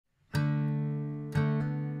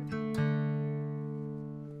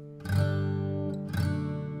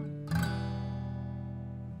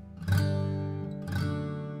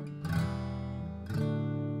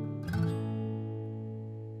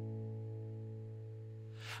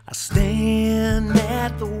I stand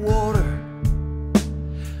at the water,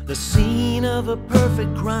 the scene of a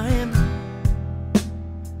perfect crime.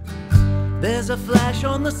 There's a flash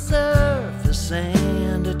on the surface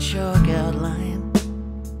and a chalk outline.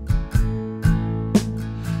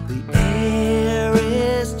 The air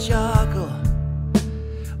is charcoal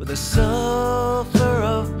with the sulphur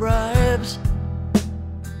of bribes,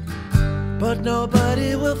 but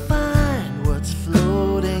nobody will find what's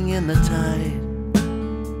floating in the tide.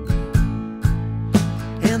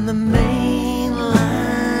 And the mainline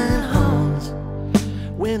hums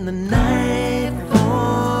when the nightfall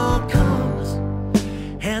comes,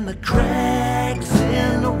 and the cracks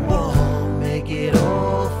in the wall make it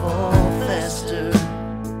all fall faster.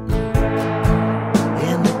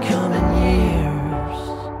 In the coming years,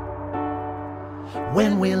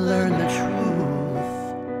 when we learn the truth,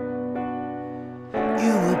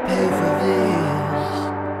 you will pay for this.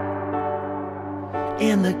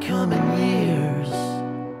 In the coming years,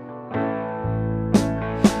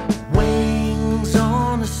 wings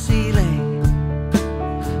on the ceiling,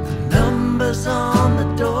 numbers on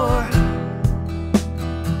the door.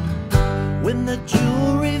 When the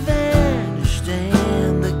jewelry vanished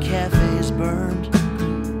and the cafes burned,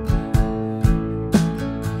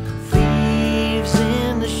 thieves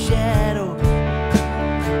in the shadow,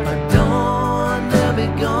 by dawn they'll be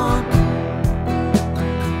gone,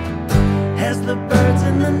 as the birds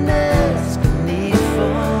in the nest beneath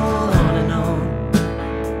fall on and on.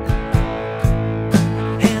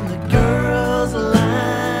 And the girls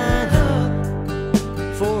line up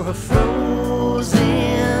for a frozen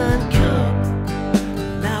cup.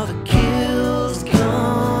 Now the kill's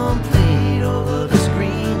complete over the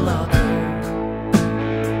screen locker.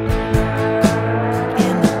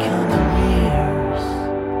 In the coming years,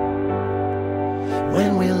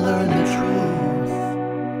 when we learn the truth,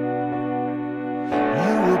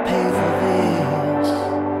 you will pay for this.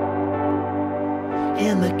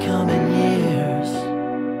 In the coming years.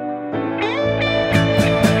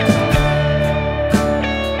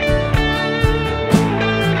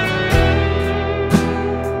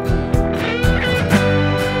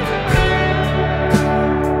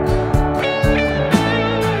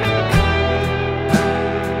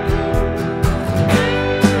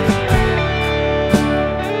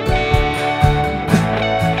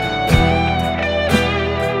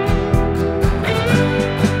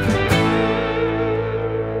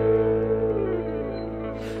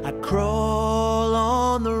 I crawl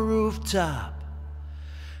on the rooftop,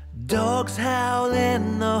 dogs howl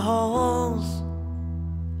in the halls,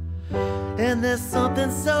 and there's something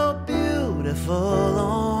so beautiful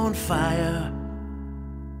on fire,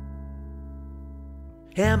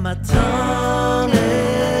 and my tongue